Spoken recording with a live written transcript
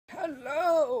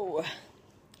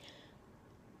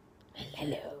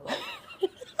Hello. Hello.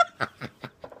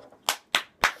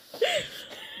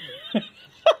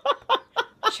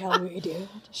 Shall we do it?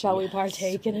 Shall we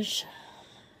partake in it?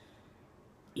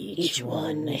 Each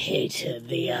one hated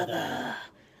the other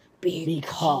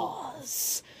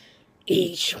because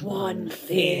each one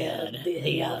feared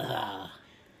the other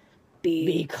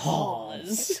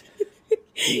because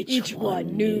each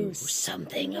one knew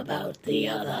something about the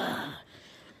other.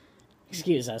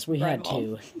 Excuse us, we had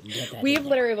to get that. We've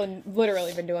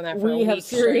literally been doing that for a week. We have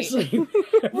seriously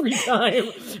every time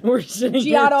we're sitting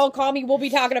Giada will call me, we'll be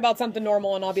talking about something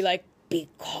normal, and I'll be like,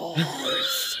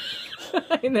 because.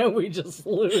 And then we just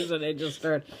lose it and just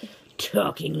start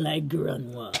talking like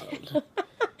Grunwald.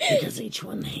 Because each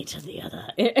one hated the other.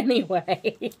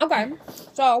 Anyway. Okay,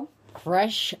 so.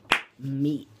 Fresh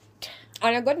meat.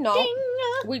 On a good note, Ding.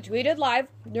 We tweeted live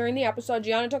during the episode.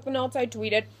 Gianna took the notes, I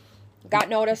tweeted. Got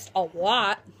noticed a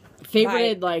lot.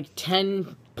 Favorited like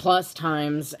 10 plus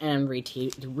times and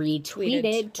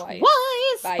retweeted twice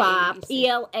by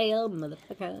PLL,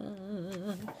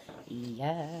 motherfucker.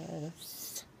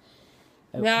 Yes.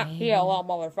 Okay. Not PLL,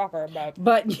 motherfucker,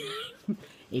 but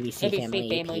ABC Family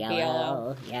PLL.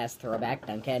 PLL. Yes, throwback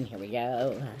Duncan. Here we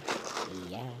go.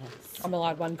 Yes. I'm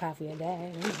allowed one coffee a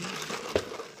day.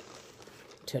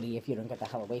 Tootie, if you don't get the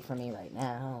hell away from me right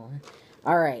now.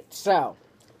 Alright, so.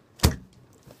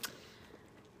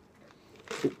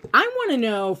 I want to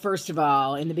know, first of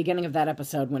all, in the beginning of that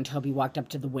episode when Toby walked up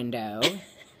to the window.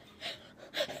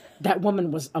 That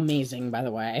woman was amazing, by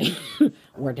the way.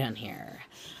 We're done here.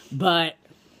 But.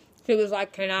 She was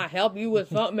like, can I help you with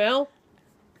something else?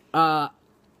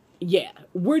 Yeah,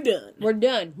 we're done. We're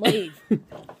done. Leave.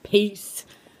 Peace.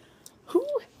 Who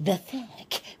the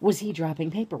heck was he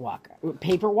dropping Paperwalk?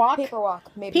 Paperwalk? Paperwalk.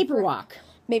 Maybe Paperwalk.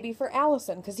 Maybe for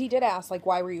Allison, because he did ask, like,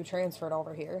 why were you transferred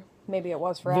over here? Maybe it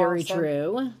was for Very Allison.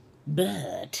 true.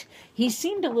 But he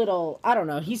seemed a little, I don't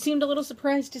know, he seemed a little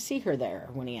surprised to see her there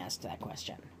when he asked that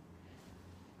question.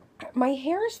 My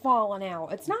hair's falling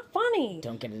out. It's not funny.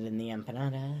 Don't get it in the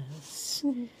empanadas.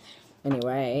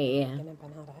 Anyway.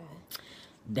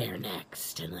 They're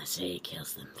next, unless A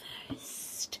kills them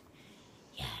first.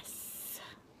 Yes.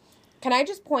 Can I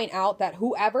just point out that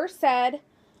whoever said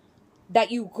that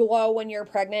you glow when you're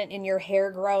pregnant and your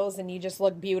hair grows and you just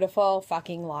look beautiful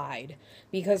fucking lied.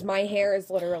 Because my hair is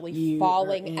literally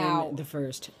falling out. The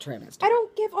first trimester. I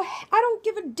don't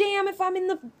give a damn if I'm in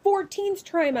the 14th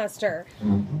trimester.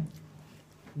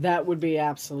 That would be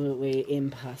absolutely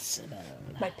impossible.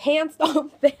 My pants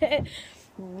don't fit.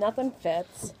 Nothing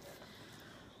fits.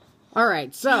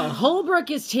 Alright, so Holbrook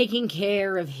is taking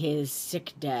care of his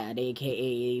sick dad,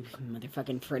 a.k.a.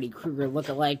 motherfucking Freddy Krueger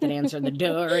lookalike that answered the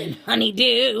door and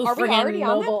honeydew. Are we already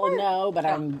on that part? No, but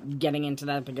I'm getting into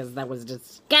that because that was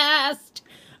discussed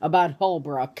about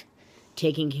Holbrook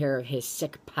taking care of his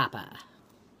sick papa.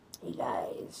 He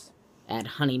lies. At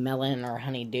Honey Melon or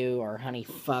Honeydew or Honey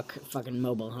fucking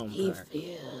mobile home park.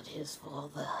 He feared his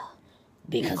father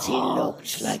because he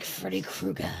looked like Freddy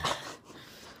Krueger.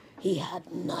 He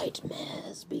had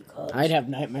nightmares because... I'd have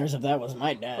nightmares if that was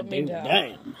my dad, dude. too.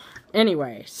 Damn.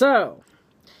 Anyway, so...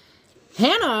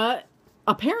 Hannah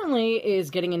apparently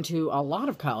is getting into a lot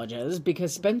of colleges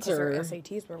because Spencer... Her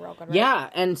SATs were real good, right?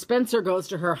 Yeah, and Spencer goes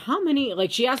to her, how many...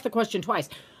 Like, she asked the question twice.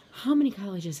 How many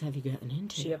colleges have you gotten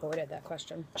into? She avoided that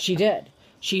question. She did.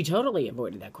 She totally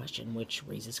avoided that question, which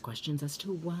raises questions as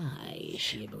to why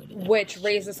she avoided that question.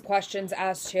 Raises questions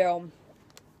as to...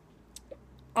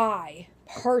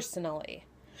 Personally,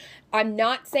 I'm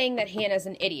not saying that Hannah's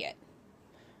an idiot.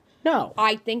 No.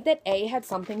 I think that A had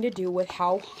something to do with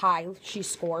how high she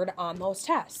scored on those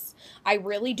tests. I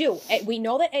really do. We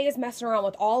know that A is messing around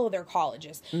with all of their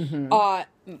colleges. Mm-hmm.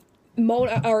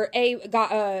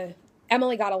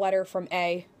 Emily got a letter from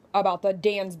A about the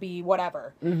Dansby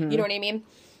whatever. Mm-hmm. You know what I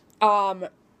mean?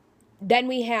 Then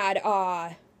we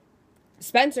had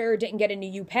Spencer didn't get into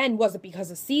UPenn. Was it because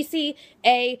of Cece?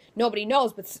 A, nobody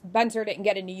knows, but Spencer didn't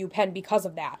get into UPenn because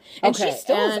of that. And she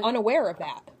still is unaware of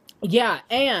that. Yeah,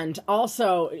 and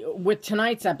also, with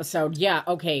tonight's episode,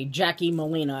 Jackie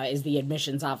Molina is the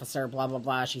admissions officer, blah, blah,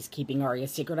 blah. She's keeping Arya's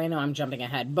secret. I know I'm jumping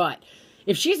ahead, but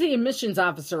if she's the admissions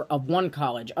officer of one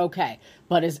college, okay.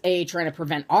 But is A trying to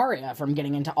prevent Arya from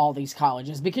getting into all these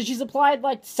colleges? Because she's applied,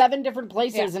 7 different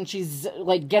places, and she's,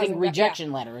 getting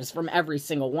rejection letters from every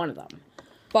single one of them.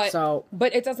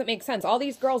 But it doesn't make sense. All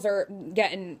these girls are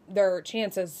getting their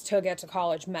chances to get to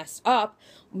college messed up.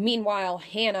 Meanwhile,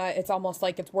 Hannah, it's almost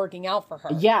like it's working out for her.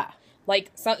 Yeah.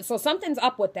 So something's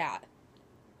up with that.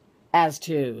 As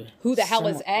to... Who the hell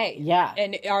is A? Yeah.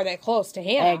 And are they close to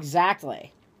Hannah?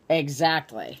 Exactly.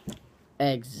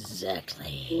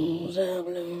 Exactly.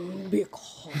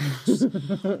 Because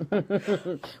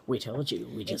We told you.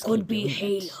 We just it could keep be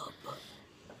doing it. Caleb.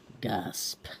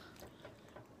 Gasp.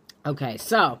 Okay,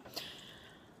 so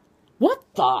what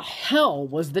the hell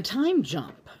was the time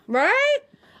jump? Right?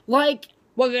 Like,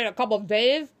 Was it a couple of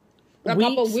days?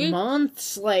 couple weeks,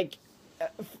 months? Like,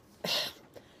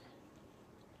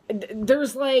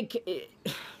 there's like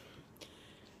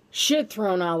shit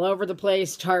thrown all over the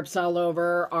place, tarps all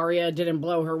over. Arya didn't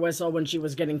blow her whistle when she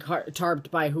was getting tarped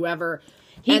by whoever.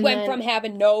 He went from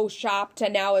having no shop to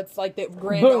now it's like the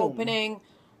grand opening.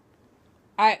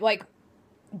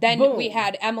 Then we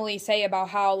had Emily say about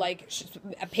how, like,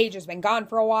 Paige has been gone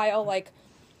for a while, like,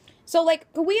 so,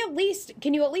 like,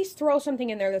 can you at least throw something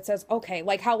in there that says, okay,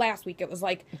 like how last week it was,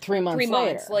 like, 3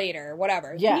 months later,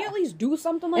 whatever. Yeah. Can you at least do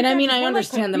something like that? And I mean, I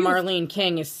understand that Marlene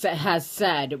King has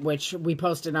said, which we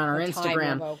posted on our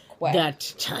Instagram,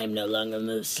 that time no longer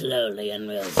moves slowly in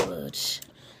Rosewood.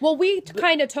 Well, we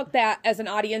kind of took that as an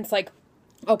audience, like,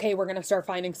 okay, we're going to start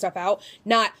finding stuff out.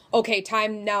 Not, okay,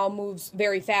 time now moves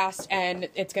very fast and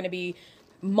it's going to be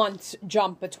months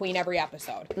jump between every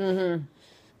episode. Mm-hmm.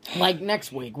 Like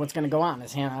next week, what's going to go on?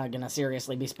 Is Hannah going to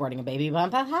seriously be sporting a baby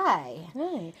bump? Hi.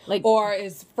 Like, or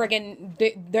is friggin'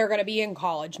 they're going to be in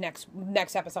college next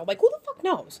episode? Like, who the fuck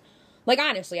knows? Like,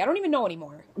 honestly, I don't even know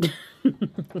anymore.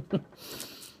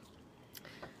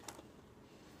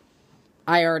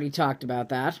 I already talked about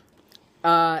that.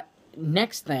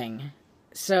 Next thing.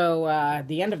 So,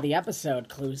 the end of the episode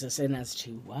clues us in as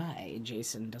to why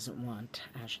Jason doesn't want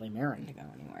Ashley Marin to go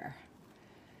anywhere.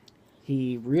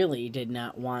 He really did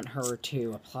not want her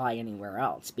to apply anywhere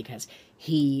else because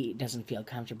he doesn't feel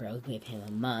comfortable with him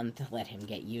a month. Let him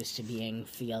get used to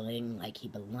feeling like he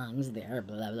belongs there,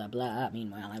 blah, blah, blah.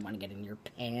 Meanwhile, I want to get in your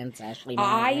pants, Ashley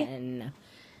Marin.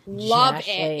 Love it.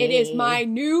 It is my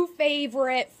new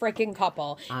favorite freaking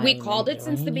couple. We called it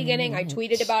since the beginning. I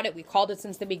tweeted about it. We called it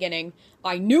since the beginning.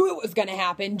 I knew it was going to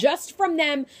happen just from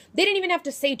them. They didn't even have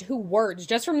to say 2 words.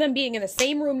 Just from them being in the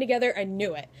same room together, I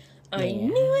knew it. I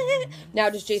knew it. Now,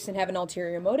 does Jason have an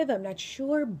ulterior motive? I'm not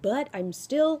sure, but I'm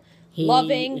still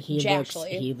loving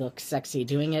Jaxley. He looks sexy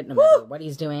doing it no matter what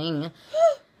he's doing.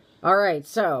 All right,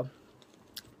 so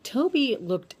Toby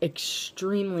looked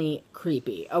extremely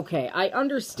creepy. Okay, I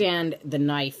understand the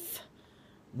knife,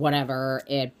 whatever,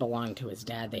 it belonged to his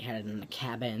dad. They had it in the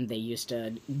cabin. They used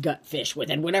to gut fish with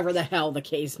it, whatever the hell the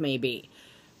case may be.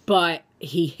 But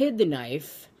he hid the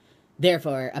knife,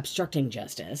 therefore obstructing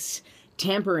justice,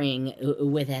 tampering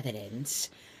with evidence.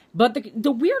 But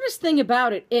the weirdest thing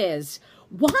about it is,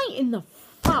 why in the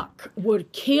fuck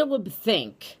would Caleb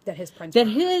think that his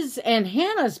and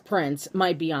Hannah's prints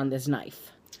might be on this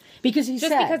knife? Because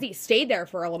because he stayed there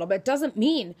for a little bit doesn't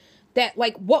mean that,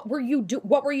 like, what were you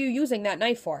using that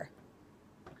knife for?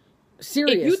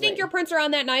 Seriously. If you think your prints are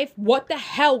on that knife, what the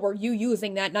hell were you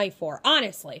using that knife for?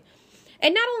 Honestly.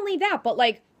 And not only that, but,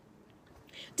 like,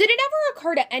 did it ever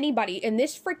occur to anybody in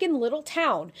this freaking little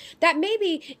town that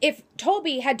maybe if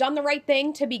Toby had done the right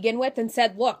thing to begin with and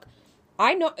said, look,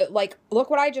 I know, like, look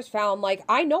what I just found. Like,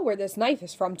 I know where this knife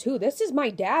is from, too. This is my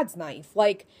dad's knife.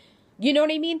 Like, you know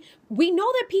what I mean? We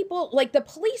know that people, like, the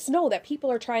police know that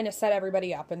people are trying to set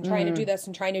everybody up and trying to do this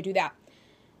and trying to do that.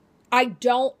 I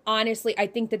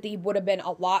think that they would have been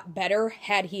a lot better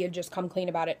had he had just come clean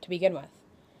about it to begin with.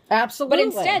 Absolutely. But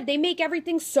instead, they make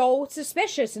everything so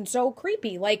suspicious and so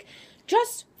creepy. Like,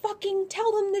 just fucking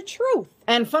tell them the truth.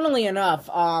 And funnily enough,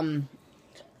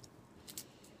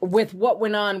 with what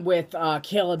went on with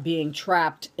Caleb being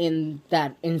trapped in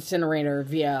that incinerator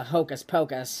via Hocus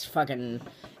Pocus fucking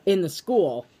in the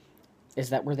school, is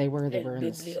that where they were? They were in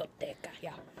the biblioteca,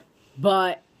 yeah.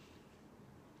 But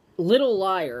Little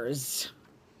Liars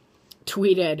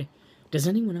tweeted, does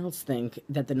anyone else think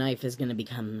that the knife is going to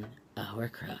become a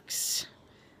Horcrux?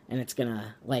 And it's going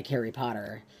to, like Harry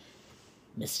Potter,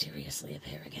 mysteriously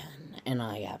appear again. And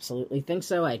I absolutely think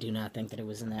so. I do not think that it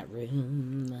was in that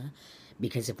room.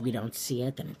 Because if we don't see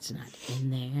it, then it's not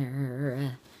in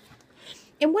there.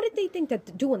 And what did they think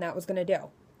that doing that was going to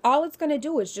do? All it's going to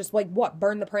do is just, like, what,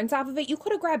 burn the prints off of it? You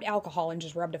could have grabbed alcohol and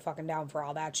just rubbed it fucking down for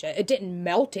all that shit. It didn't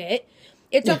melt it.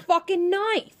 It's a fucking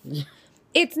knife.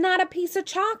 It's not a piece of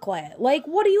chocolate. Like,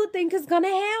 what do you think is going to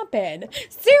happen?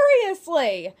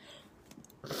 Seriously.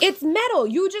 It's metal.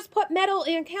 You just put metal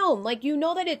in a kiln. Like, you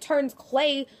know that it turns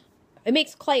clay. It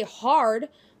makes clay hard.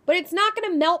 But it's not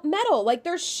going to melt metal. Like,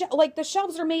 there's like, the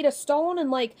shelves are made of stone.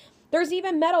 And, like, there's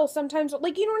even metal sometimes.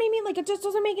 Like, you know what I mean? Like, it just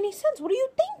doesn't make any sense. What are you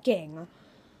thinking?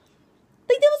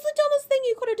 Like, that was the dumbest thing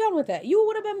you could have done with it. You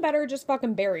would have been better just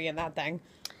fucking burying that thing.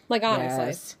 Like, honestly.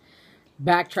 Yes.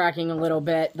 Backtracking a little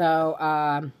bit,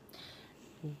 though,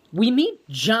 we meet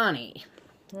Johnny.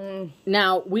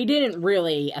 Now, we didn't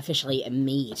really officially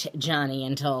meet Johnny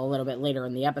until a little bit later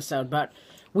in the episode, but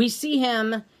we see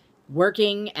him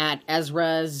working at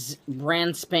Ezra's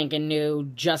brand spanking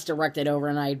new, just erected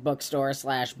overnight bookstore /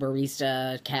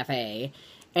 barista cafe,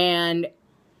 and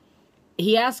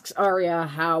he asks Arya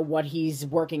how what he's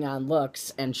working on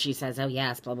looks, and she says, oh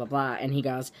yes, blah, blah, blah, and he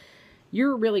goes,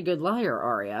 you're a really good liar,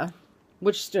 Arya.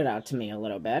 Which stood out to me a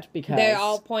little bit, because... They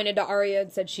all pointed to Arya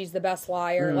and said she's the best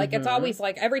liar. Mm-hmm. Like, it's always,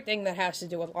 like, everything that has to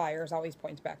do with liars always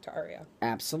points back to Arya.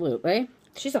 Absolutely.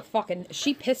 She's a fucking...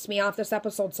 She pissed me off this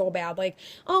episode so bad. Like,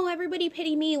 oh, everybody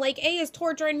pity me. Like, A is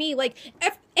torturing me. Like,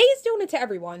 A is doing it to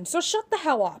everyone. So shut the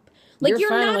hell up. Like, you're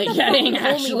finally not the getting,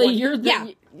 actually, one. you're the... Yeah.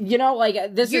 You know,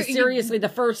 like, this is seriously the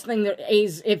first thing that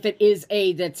A's... If it is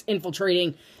A that's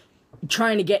infiltrating,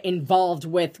 trying to get involved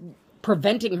with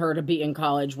preventing her to be in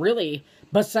college, really...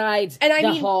 Besides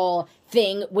the whole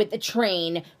thing with the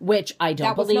train, which I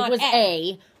don't believe was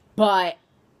A, but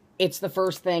it's the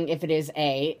first thing, if it is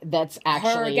A, that's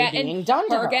actually being done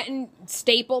to her. Her getting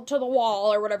stapled to the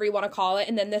wall, or whatever you want to call it,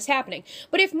 and then this happening.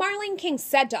 But if Marlene King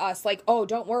said to us, like, oh,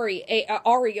 don't worry,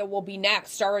 Arya will be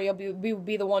next, Arya will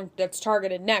be the one that's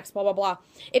targeted next, blah, blah, blah.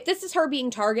 If this is her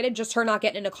being targeted, just her not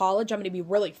getting into college, I'm going to be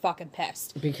really fucking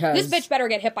pissed. Because... This bitch better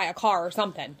get hit by a car or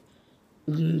something.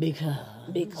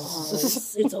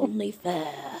 Because it's only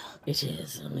fair. It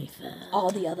is only fair.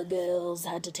 All the other girls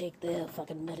had to take their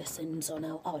fucking medicine, so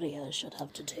now Arya should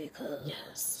have to take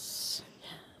hers.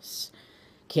 Yes.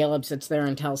 Caleb sits there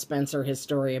and tells Spencer his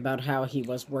story about how he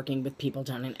was working with people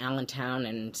down in Allentown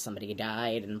and somebody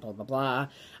died and blah, blah, blah.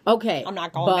 Okay. I'm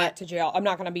not going back to jail. I'm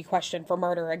not going to be questioned for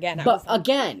murder again. But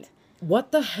again,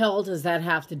 what the hell does that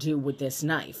have to do with this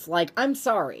knife? Like, I'm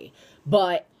sorry,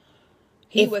 but...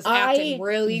 He was acting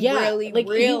really.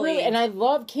 And I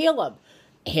love Caleb.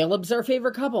 Caleb's our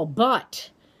favorite couple, but...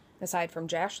 Aside from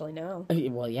Jashley, no.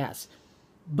 Well, yes.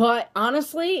 But,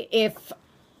 honestly, if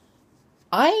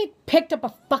I picked up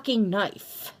a fucking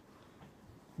knife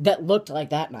that looked like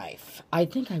that knife, I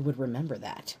think I would remember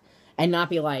that. And not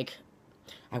be like,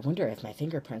 I wonder if my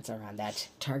fingerprints are on that,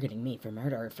 targeting me for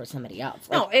murder or for somebody else.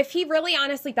 Like, no, if he really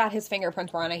honestly thought his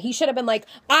fingerprints were on it, he should have been like,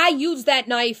 I used that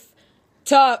knife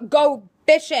to go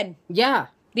fishing. Yeah.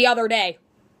 The other day.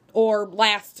 Or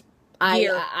last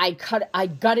year. I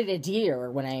gutted a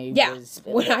deer when I was...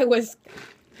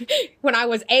 When I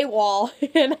was AWOL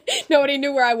and nobody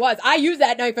knew where I was. I used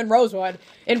that knife in Rosewood,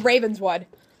 in Ravenswood,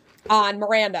 on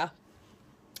Miranda.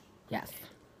 Yes.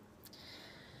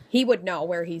 He would know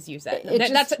where he's used that.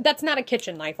 That's not a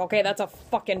kitchen knife, okay? That's a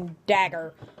fucking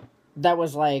dagger. That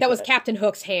was like... That was Captain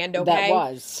Hook's hand, okay?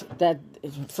 That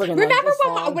friggin' remember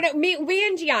when me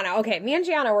and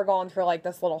Gianna were going for like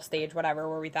this little stage, whatever,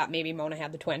 where we thought maybe Mona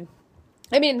had the twin.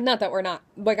 I mean, not that we're not,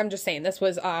 like, I'm just saying, this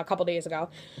was a couple days ago.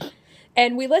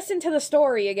 And we listened to the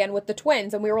story again with the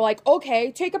twins, and we were like,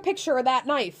 okay, take a picture of that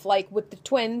knife, like with the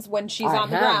twins when she's on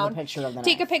the ground.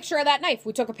 Take a picture of that knife.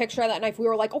 We took a picture of that knife. We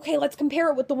were like, okay, let's compare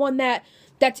it with the one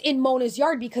that's in Mona's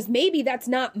yard, because maybe that's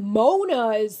not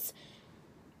Mona's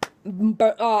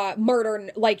murder,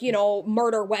 like, you know,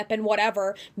 murder weapon,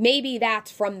 whatever. Maybe that's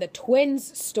from the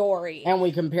twins' story. And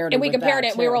we compared it. And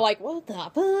we were like, what the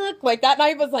fuck? Like, that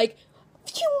knife was like,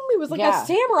 phew, it was like a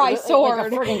samurai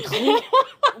sword. Like a friggin'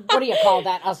 what do you call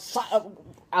that?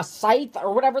 A scythe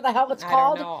or whatever the hell it's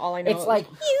called? I don't know. All I know it's like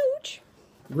huge.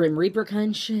 Grim Reaper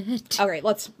kind shit. All right,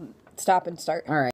 let's stop and start. All right.